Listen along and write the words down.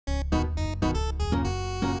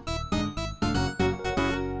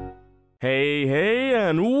Hey,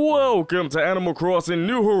 and welcome to Animal Crossing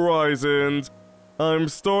New Horizons. I'm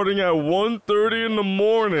starting at 1:30 in the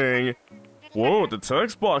morning. Whoa, the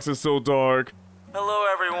text box is so dark. Hello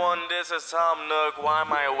everyone, this is Tom Nook. Why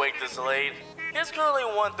am I awake this late? It's currently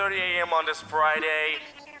 1:30 a.m. on this Friday.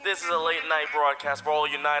 This is a late night broadcast for all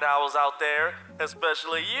you night owls out there,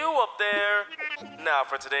 especially you up there. Now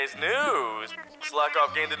for today's news.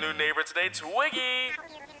 Slackoff gained a new neighbor today, Twiggy.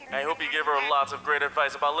 I hope you give her lots of great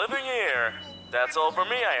advice about living here. That's all for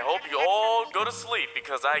me. I hope you all go to sleep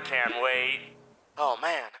because I can't wait. Oh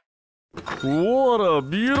man. What a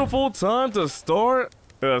beautiful time to start,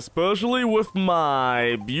 especially with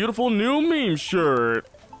my beautiful new meme shirt.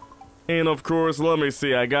 And of course, let me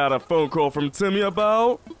see, I got a phone call from Timmy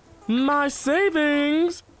about my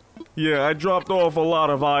savings. Yeah, I dropped off a lot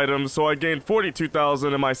of items, so I gained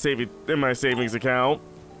 42,000 in my savings account.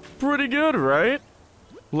 Pretty good, right?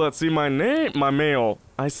 Let's see my mail.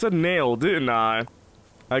 I said nail, didn't I?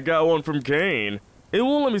 I got one from Kane. It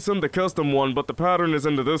won't let me send the custom one, but the pattern is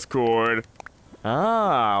in the Discord.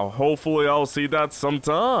 Ah, hopefully I'll see that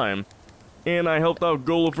sometime. And I helped out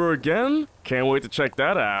Gulliver again. Can't wait to check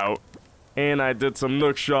that out. And I did some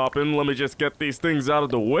Nook shopping. Let me just get these things out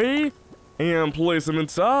of the way and place them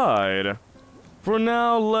inside. For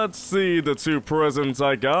now, let's see the two presents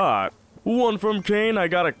I got. One from Kane, I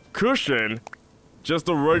got a cushion. Just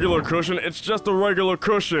a regular cushion? It's just a regular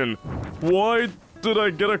cushion. Why did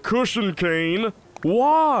I get a cushion, Kane?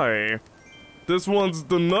 Why? This one's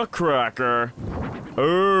the Nutcracker.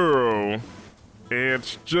 Oh.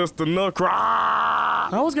 It's just a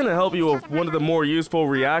Nutcracker. I was gonna help you with one of the more useful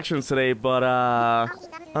reactions today, but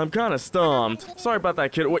I'm kinda stumped. Sorry about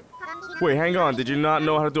that, kid. Wait, hang on. Did you not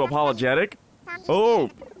know how to do apologetic?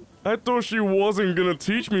 Oh. I thought she wasn't gonna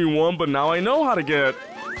teach me one, but now I know how to get...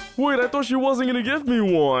 Wait, I thought she wasn't gonna give me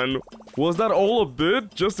one. Was that all a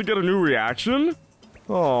bit, just to get a new reaction?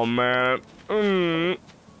 Oh, man.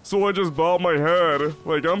 So I just bowed my head.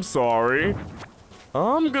 Like, I'm sorry.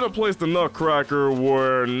 I'm gonna place the Nutcracker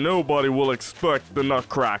where nobody will expect the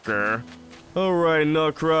Nutcracker. Alright,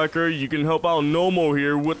 Nutcracker, you can help out Nomo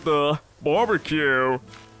here with the barbecue.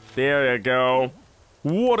 There you go.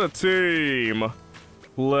 What a team.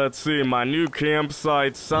 Let's see, my new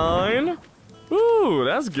campsite sign. Ooh,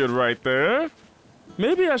 that's good right there.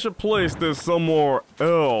 Maybe I should place this somewhere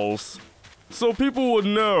else, so people would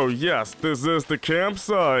know, yes, this is the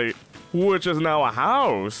campsite, which is now a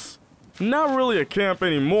house. Not really a camp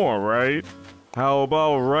anymore, right? How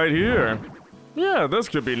about right here? Yeah, this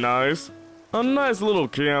could be nice. A nice little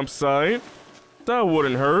campsite. That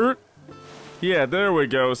wouldn't hurt. Yeah, there we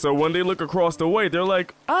go. So when they look across the way, they're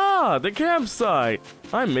like, ah, the campsite.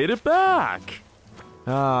 I made it back.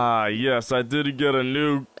 Ah, yes, I did get a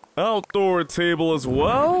new outdoor table as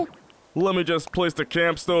well. Let me just place the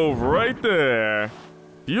camp stove right there.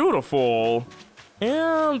 Beautiful.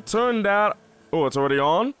 And turn that... Oh, it's already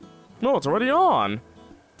on? No, it's already on.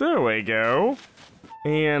 There we go.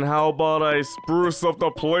 And how about I spruce up the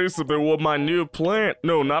place a bit with my new plant?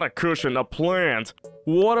 No, not a cushion, a plant.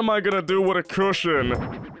 What am I gonna do with a cushion?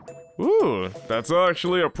 Ooh, that's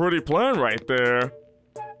actually a pretty plant right there.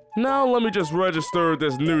 Now let me just register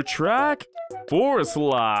this new track, Forest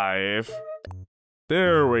Life.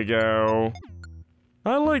 There we go.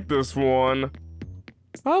 I like this one.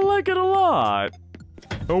 I like it a lot.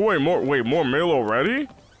 Oh wait, more mail already?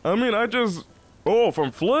 I mean, oh, from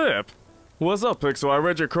Flip. What's up, Pixel? I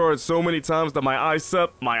read your cards so many times that my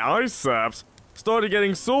biceps started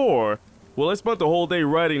getting sore. Well, I spent the whole day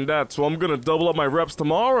writing that, so I'm gonna double up my reps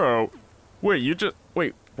tomorrow.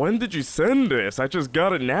 Wait, when did you send this? I just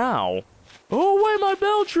got it now. Oh, wait, my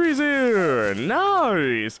bell tree's here.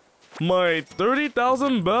 Nice. My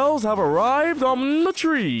 30,000 bells have arrived on the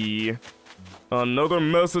tree. Another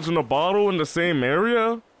message in a bottle in the same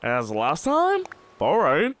area as last time?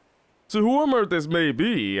 Alright. To whoever this may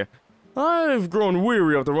be, I've grown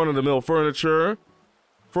weary of the run-of-the-mill furniture.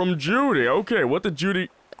 From Judy. Okay, what did Judy...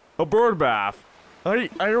 A bird bath. I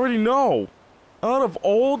already know. Out of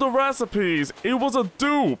all the recipes, it was a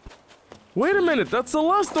dupe. Wait a minute, that's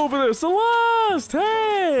Celeste over there. Celeste!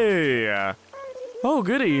 Hey! Oh,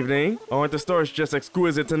 good evening. Aren't the stars just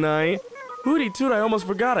exquisite tonight? Hootie toot, I almost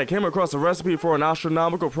forgot. I came across a recipe for an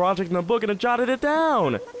astronomical project in a book and I jotted it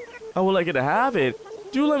down. I would like you to have it.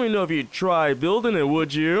 Do let me know if you'd try building it,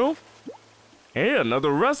 would you? Hey,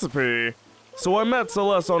 another recipe. So I met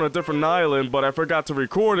Celeste on a different island, but I forgot to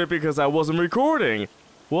record it because I wasn't recording.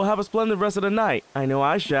 We'll have a splendid rest of the night. I know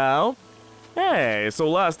I shall. Hey, so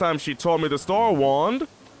last time she taught me the star wand.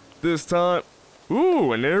 This time...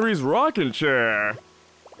 Ooh, an Aries rocking chair.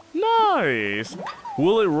 Nice.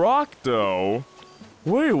 Will it rock, though?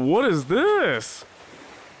 Wait, what is this?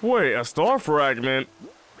 Wait, a star fragment?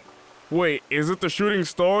 Wait, is it the shooting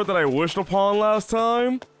star that I wished upon last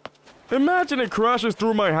time? Imagine it crashes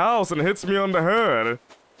through my house and hits me on the head.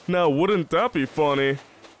 Now, wouldn't that be funny?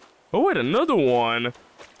 Oh wait, another one.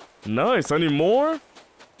 Nice, any more?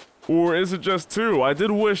 Or is it just two? I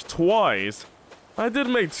did wish twice. I did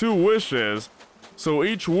make 2 wishes. So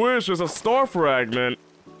each wish is a star fragment.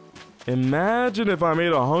 Imagine if I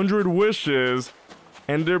made 100 wishes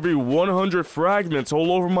and there'd be 100 fragments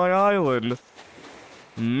all over my island.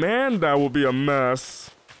 Man, that would be a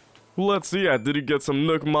mess. Let's see, I did get some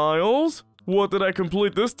Nook Miles. What did I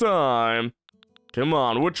complete this time? Come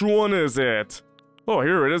on, which one is it? Oh,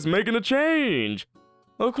 here it is, making a change.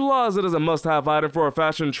 A closet is a must-have item for a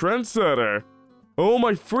fashion trendsetter. Oh,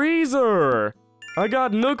 my freezer! I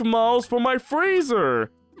got Nook Miles for my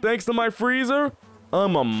freezer. Thanks to my freezer,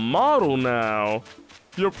 I'm a model now.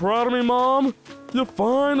 You're proud of me, Mom? You're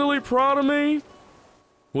finally proud of me?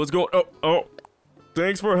 What's going... Oh.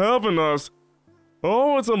 Thanks for having us.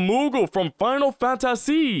 Oh, it's a Moogle from Final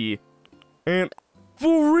Fantasy. And...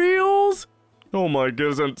 For reals? Oh my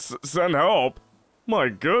goodness, and send help. My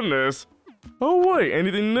goodness. Oh wait,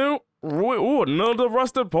 anything new? Wait, ooh, another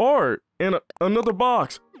rusted part. And another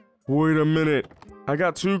box. Wait a minute. I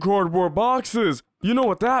got 2 cardboard boxes. You know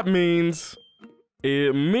what that means.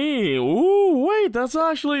 Ooh, wait, that's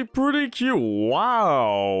actually pretty cute.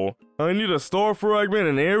 Wow. I need a star fragment,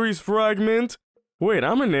 an Aries fragment. Wait,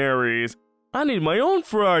 I'm an Aries. I need my own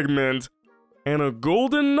fragment. And a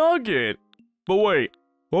golden nugget. But wait.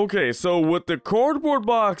 Okay, so with the cardboard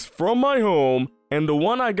box from my home and the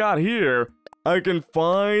one I got here, I can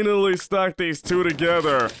finally stack these 2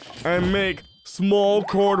 together and make small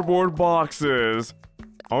cardboard boxes.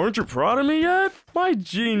 Aren't you proud of me yet? My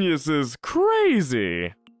genius is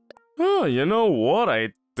crazy. Oh, you know what?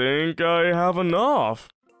 I think I have enough.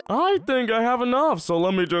 So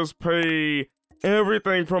let me just pay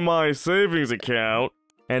everything from my savings account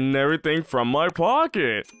and everything from my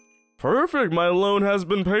pocket. Perfect, my loan has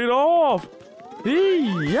been paid off.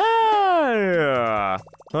 Yeah!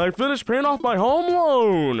 I finished paying off my home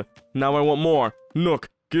loan. Now I want more. Nook,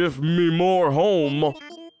 give me more home.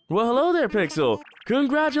 Well, hello there, Pixel.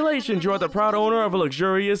 Congratulations, you are the proud owner of a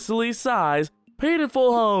luxuriously sized,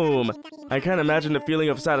 paid-in-full home. I can't imagine the feeling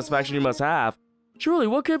of satisfaction you must have. Truly,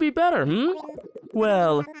 what could be better,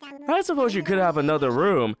 Well, I suppose you could have another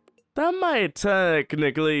room. That might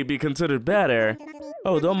technically be considered better.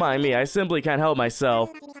 Oh, don't mind me, I simply can't help myself.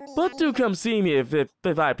 But do come see me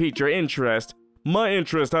if I piqued your interest. My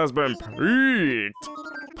interest has been piqued.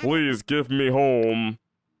 Please give me home.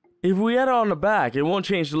 If we add it on the back, it won't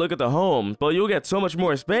change the look of the home, but you'll get so much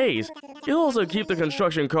more space. You'll also keep the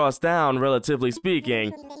construction costs down, relatively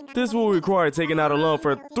speaking. This will require taking out a loan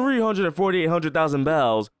for 348,000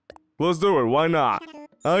 bells. Let's do it, why not?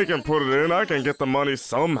 I can put it in, I can get the money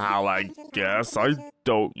somehow, I guess. I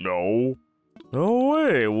don't know. Oh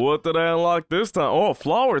wait, what did I unlock this time? Oh,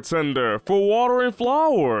 flower tender for watering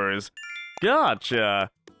flowers.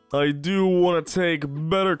 Gotcha. I do want to take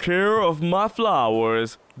better care of my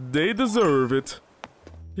flowers. They deserve it.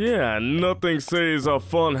 Yeah, nothing says a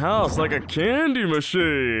fun house like a candy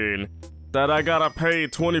machine. That I gotta pay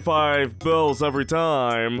 25 bells every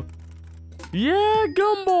time. Yeah,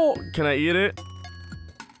 gumball. Can I eat it?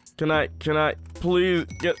 Can I please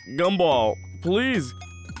get gumball? Please.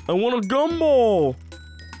 I want a gumball.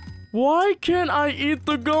 Why can't I eat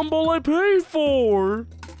the gumball I paid for?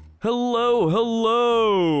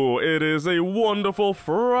 Hello. It is a wonderful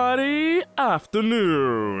Friday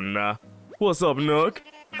afternoon. What's up, Nook?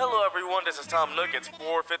 Hello, everyone. This is Tom Nook. It's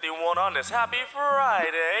 4:51 on this happy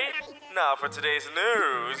Friday. Now for today's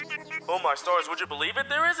news. Oh my stars, would you believe it?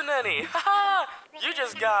 There isn't any. Haha! You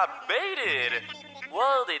just got baited.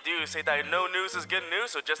 Well, they do say that no news is good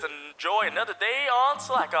news, so just enjoy another day on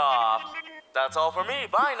Slack Off. That's all for me.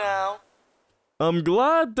 Bye now. I'm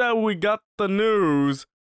glad that we got the news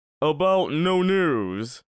about no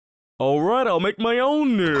news. Alright, I'll make my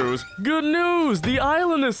own news. Good news! The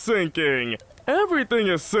island is sinking! Everything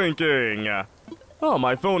is sinking! Oh,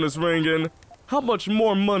 my phone is ringing. How much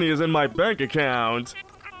more money is in my bank account?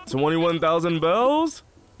 21,000 bells?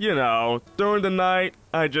 You know, during the night,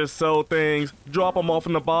 I just sell things, drop them off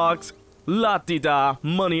in the box. La-di-da,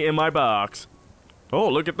 money in my box. Oh,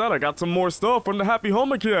 look at that, I got some more stuff from the Happy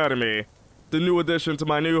Home Academy. The new addition to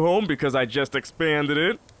my new home because I just expanded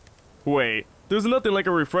it. Wait, there's nothing like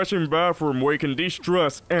a refreshing bathroom where you can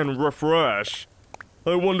de-stress and refresh.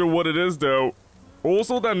 I wonder what it is though.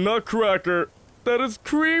 Also that nutcracker, that is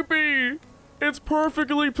creepy. It's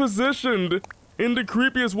perfectly positioned in the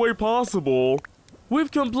creepiest way possible. We've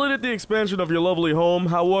completed the expansion of your lovely home.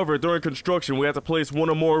 However, during construction, we had to place one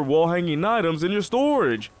or more wall-hanging items in your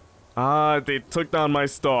storage. Ah, they took down my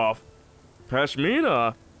stuff.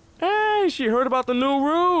 Pashmina. Hey, she heard about the new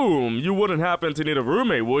room. You wouldn't happen to need a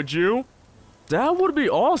roommate, would you? That would be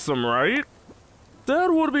awesome, right?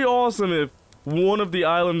 That would be awesome if one of the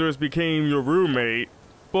islanders became your roommate.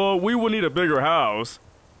 But we would need a bigger house.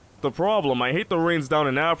 The problem, I hate the rains down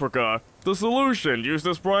in Africa. The solution, use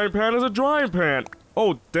this frying pan as a drying pan.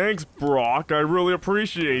 Oh, thanks, Brock. I really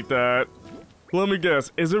appreciate that. Let me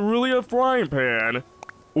guess, is it really a frying pan?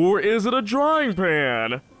 Or is it a drying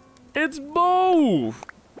pan? It's both!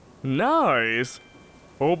 Nice.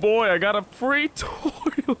 Oh boy, I got a free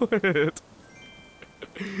toilet.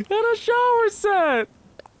 And a shower set.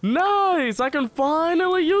 Nice, I can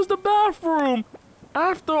finally use the bathroom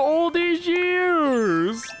after all these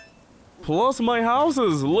years. Plus, my house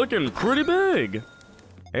is looking pretty big.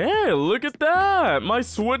 Hey, look at that! My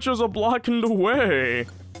switches are blocking the way.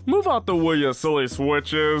 Move out the way, you silly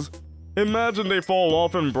switches. Imagine they fall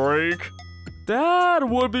off and break. That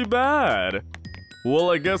would be bad.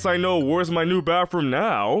 Well, I guess I know where's my new bathroom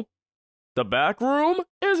now. The back room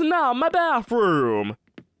is now my bathroom.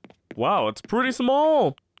 Wow, it's pretty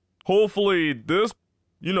small. Hopefully this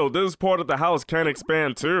part of the house can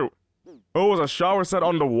expand too. Oh, it's a shower set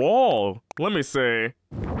on the wall. Let me see.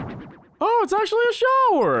 Oh, it's actually a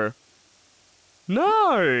shower!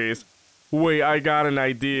 Nice! Wait, I got an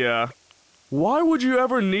idea. Why would you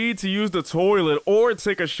ever need to use the toilet or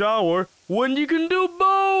take a shower when you can do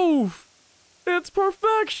both? It's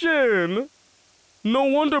perfection! No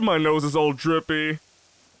wonder my nose is all drippy.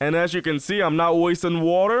 And as you can see, I'm not wasting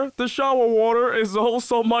water. The shower water is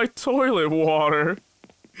also my toilet water.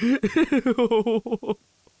 Ew.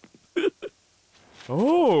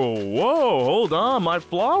 Oh, whoa, hold on, my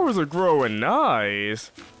flowers are growing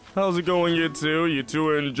nice. How's it going, you two? You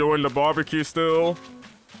two enjoying the barbecue still?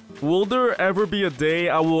 Will there ever be a day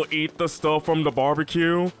I will eat the stuff from the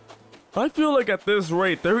barbecue? I feel like at this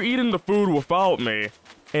rate, they're eating the food without me.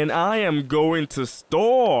 And I am going to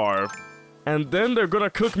starve. And then they're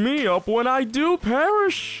gonna cook me up when I do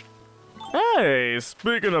perish. Hey,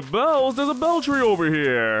 speaking of bells, there's a bell tree over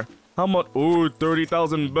here. How much? Ooh,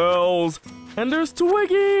 30,000 bells. And there's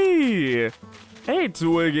Twiggy! Hey,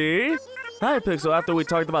 Twiggy! Hi, Pixel. After we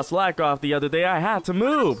talked about slack off the other day, I had to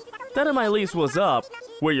move. Then my lease was up.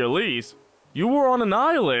 Wait, your lease? You were on an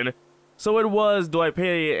island. So it was, do I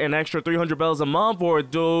pay an extra 300 bells a month, or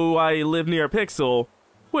do I live near Pixel?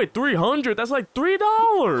 Wait, 300? That's like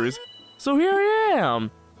 $3! So here I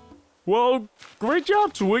am. Well, great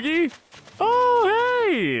job, Twiggy. Oh,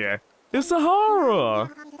 hey! It's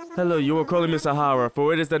Sahara. Hello, you are calling me Sahara,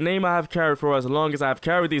 for it is the name I have carried for as long as I have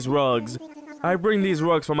carried these rugs. I bring these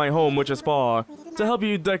rugs from my home, which is far, to help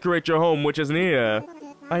you decorate your home, which is near.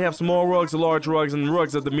 I have small rugs, large rugs, and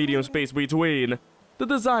rugs of the medium space between. The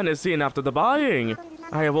design is seen after the buying.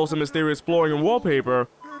 I have also mysterious flooring and wallpaper.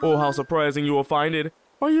 Oh, how surprising you will find it.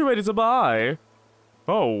 Are you ready to buy?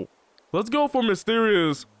 Oh, let's go for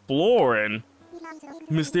mysterious flooring.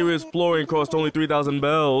 Mysterious flooring costs only 3,000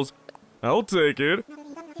 bells. I'll take it.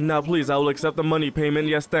 Now please, I will accept the money payment.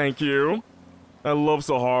 Yes, thank you. I love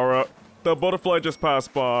Sahara. The butterfly just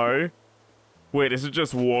passed by. Wait, is it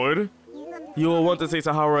just wood? You will want to say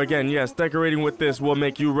Sahara again. Yes, decorating with this will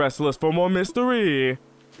make you restless for more mystery.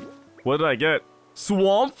 What did I get?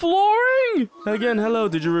 Swamp flooring? Again, hello.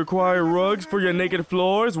 Did you require rugs for your naked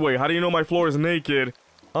floors? Wait, how do you know my floor is naked?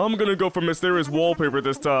 I'm gonna go for mysterious wallpaper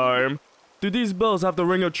this time. Do these bells have the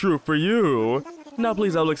ring of truth for you? Now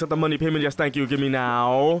please, I will accept the money payment. Yes, thank you. Give me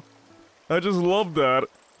now. I just love that.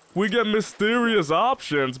 We get mysterious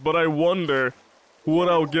options, but I wonder what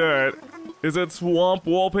I'll get. Is it swamp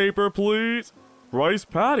wallpaper, please? Rice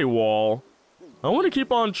patty wall. I want to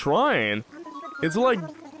keep on trying. It's like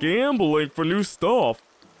gambling for new stuff.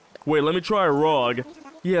 Wait, let me try a rug.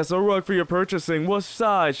 Yes, a rug for your purchasing. What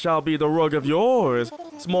size shall be the rug of yours?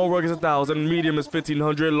 Small rug is 1,000, medium is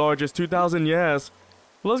 1,500, large is 2,000, yes.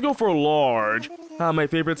 Let's go for large. Ah, my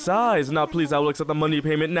favorite size. Now please, I will accept the money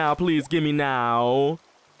payment now. Please, give me now.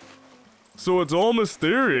 So it's all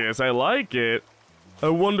mysterious. I like it. I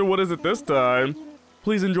wonder what is it this time.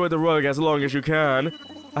 Please enjoy the rug as long as you can.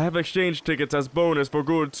 I have exchange tickets as bonus for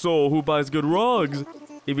good soul who buys good rugs.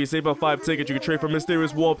 If you save up 5 tickets, you can trade for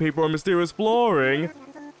mysterious wallpaper or mysterious flooring.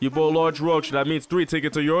 You bought a large rug, so that means 3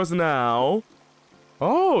 tickets are yours now.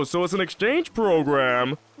 Oh, so it's an exchange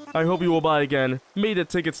program. I hope you will buy again. May the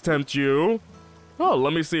tickets tempt you. Oh,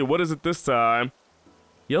 let me see. What is it this time?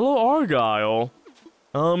 Yellow argyle.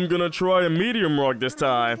 I'm gonna try a medium rug this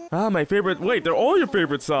time. Ah, my favorite. Wait, they're all your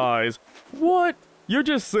favorite size. What? You're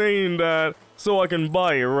just saying that so I can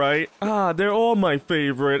buy it, right? Ah, they're all my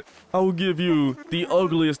favorite. I'll give you the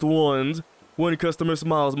ugliest ones. When customer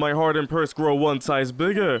smiles, my heart and purse grow one size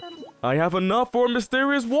bigger. I have enough for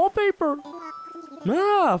mysterious wallpaper.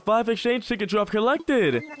 Ah, 5 exchange tickets you have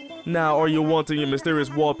collected. Now, are you wanting a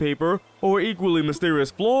mysterious wallpaper or equally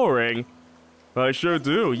mysterious flooring? I sure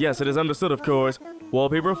do. Yes, it is understood, of course.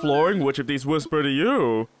 Wallpaper, flooring, which of these whisper to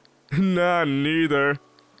you? Nah, neither.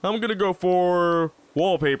 I'm gonna go for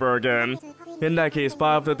wallpaper again. In that case,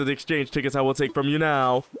 5 of the exchange tickets I will take from you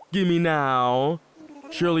now. Gimme now.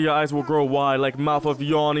 Surely your eyes will grow wide like mouth of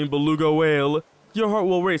yawning beluga whale. Your heart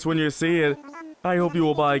will race when you see it. I hope you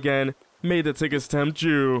will buy again. May the tickets tempt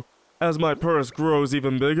you. As my purse grows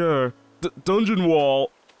even bigger. Dungeon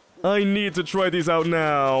wall. I need to try these out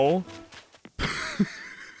now.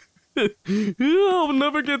 I'll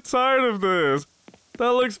never get tired of this.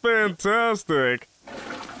 That looks fantastic.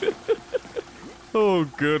 Oh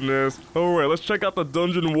goodness. Alright, let's check out the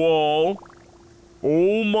dungeon wall.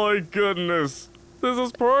 Oh my goodness. This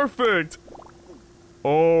is perfect.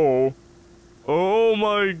 Oh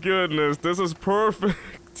my goodness. This is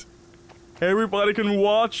perfect. Everybody can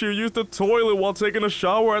watch you use the toilet while taking a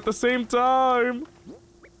shower at the same time.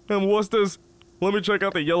 And what's this? Let me check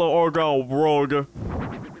out the yellow argyle rug.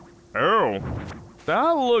 Oh,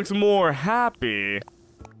 that looks more happy.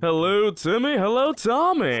 Hello, Timmy. Hello,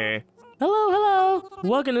 Tommy. Hello.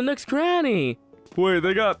 Welcome to Nook's Cranny. Wait,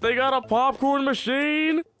 they got a popcorn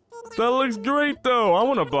machine? That looks great, though. I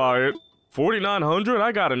want to buy it. 4,900?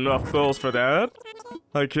 I got enough bills for that.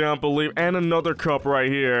 I can't believe... And another cup right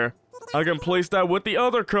here. I can place that with the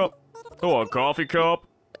other cup. Oh, a coffee cup?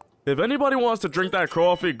 If anybody wants to drink that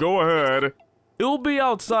coffee, go ahead. It'll be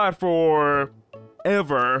outside for...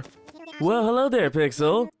 ever. Well, hello there,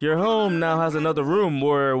 Pixel. Your home now has another room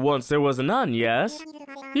where once there was none, yes?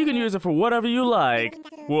 You can use it for whatever you like.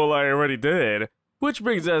 Well, I already did. Which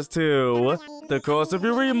brings us to... the cost of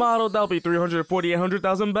your remodel. That'll be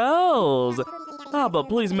 348,000 bells. Ah, but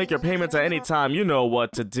please make your payments at any time. You know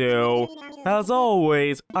what to do. As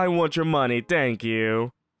always, I want your money. Thank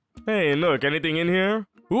you. Hey, Nook, anything in here?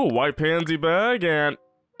 Ooh, white pansy bag and...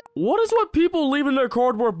 What is with people leaving their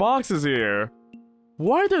cardboard boxes here?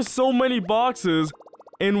 Why are there so many boxes?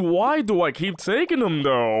 And why do I keep taking them,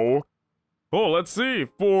 though? Oh, let's see.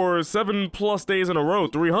 For 7+ days in a row,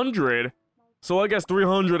 300. So I guess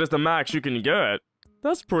 300 is the max you can get.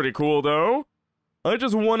 That's pretty cool, though. I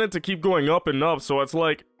just want it to keep going up and up, so it's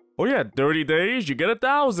like, oh yeah, 30 days, you get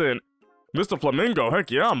 1,000. Mr. Flamingo,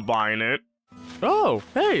 heck yeah, I'm buying it. Oh,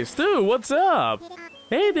 hey, Stu, what's up?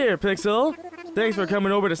 Hey there, Pixel. Thanks for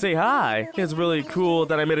coming over to say hi. It's really cool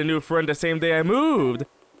that I made a new friend the same day I moved.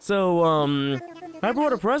 So, I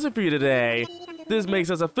brought a present for you today. This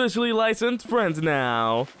makes us officially licensed friends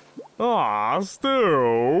now. Aw,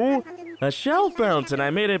 Stu. A shell fountain. I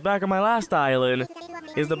made it back on my last island.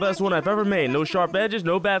 It's the best one I've ever made. No sharp edges,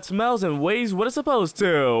 no bad smells, and weighs what it's supposed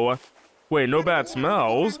to. Wait, no bad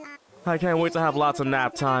smells? I can't wait to have lots of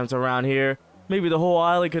nap times around here. Maybe the whole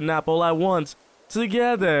island could nap all at once.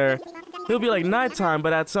 Together. It'll be like nighttime,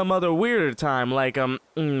 but at some other weirder time, like,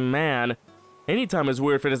 man. Anytime is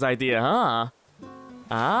weird for this idea, huh?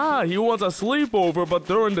 Ah, he wants a sleepover, but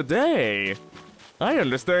during the day. I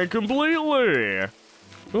understand completely.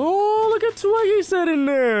 Oh, look at Twiggy sitting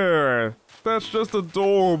there. That's just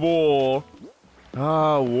adorable.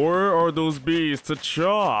 Ah, where are those bees to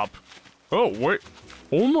chop? Oh, wait.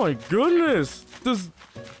 Oh my goodness.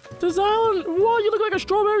 This island, wow, you look like a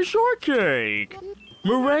strawberry shortcake.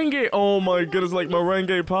 Merengue, oh my goodness, like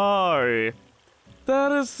merengue pie.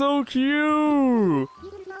 That is so cute.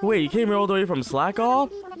 Wait, you came here all the way from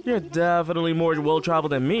Slackoff? You're definitely more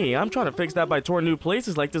well-traveled than me. I'm trying to fix that by touring new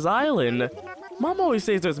places like this island. Mom always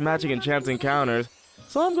says there's magic and chance encounters,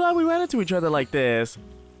 so I'm glad we ran into each other like this.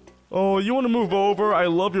 Oh, you want to move over? I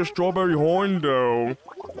love your strawberry horn dough.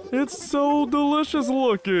 It's so delicious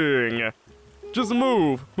looking. Just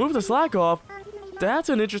move. Move the Slackoff? That's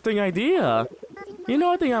an interesting idea. You know,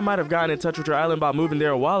 I think I might have gotten in touch with your island about moving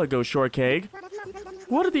there a while ago, Shortcake.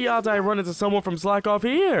 What are the odds I run into someone from Slackoff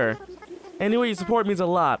here? Anyway, your support means a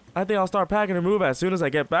lot. I think I'll start packing her move as soon as I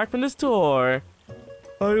get back from this tour.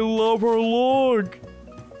 I love her look.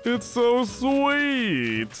 It's so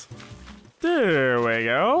sweet. There we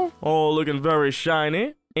go. Oh, looking very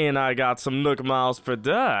shiny. And I got some Nook Miles for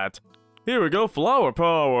that. Here we go, flower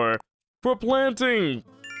power. For planting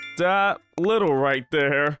that little right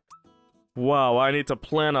there. Wow, I need to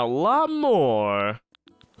plant a lot more.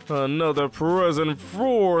 Another present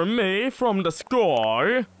for me from the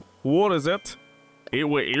sky. What is it?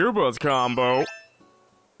 8-way earbuds combo.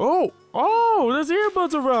 Oh, there's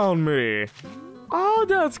earbuds around me. Oh,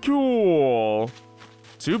 that's cool.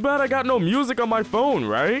 Too bad I got no music on my phone,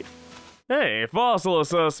 right? Hey, fossil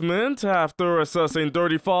assessment. After assessing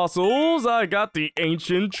 30 fossils, I got the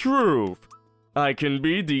ancient truth. I can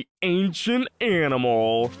be the ancient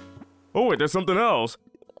animal. Oh wait, there's something else.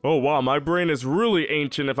 Oh wow, my brain is really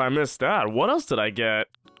ancient if I missed that. What else did I get?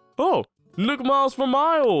 Oh, Nook miles for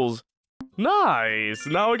miles. Nice,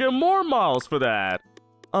 now I get more miles for that.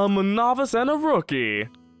 I'm a novice and a rookie.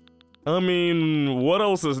 I mean, what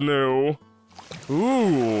else is new?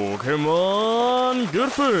 Ooh, come on,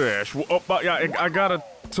 good fish. Oh, yeah, I got a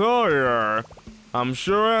tire. I'm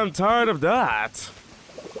sure I'm tired of that.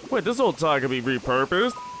 Wait, this old tire can be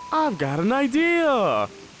repurposed. I've got an idea.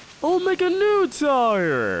 I'll make a new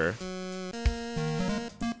tire.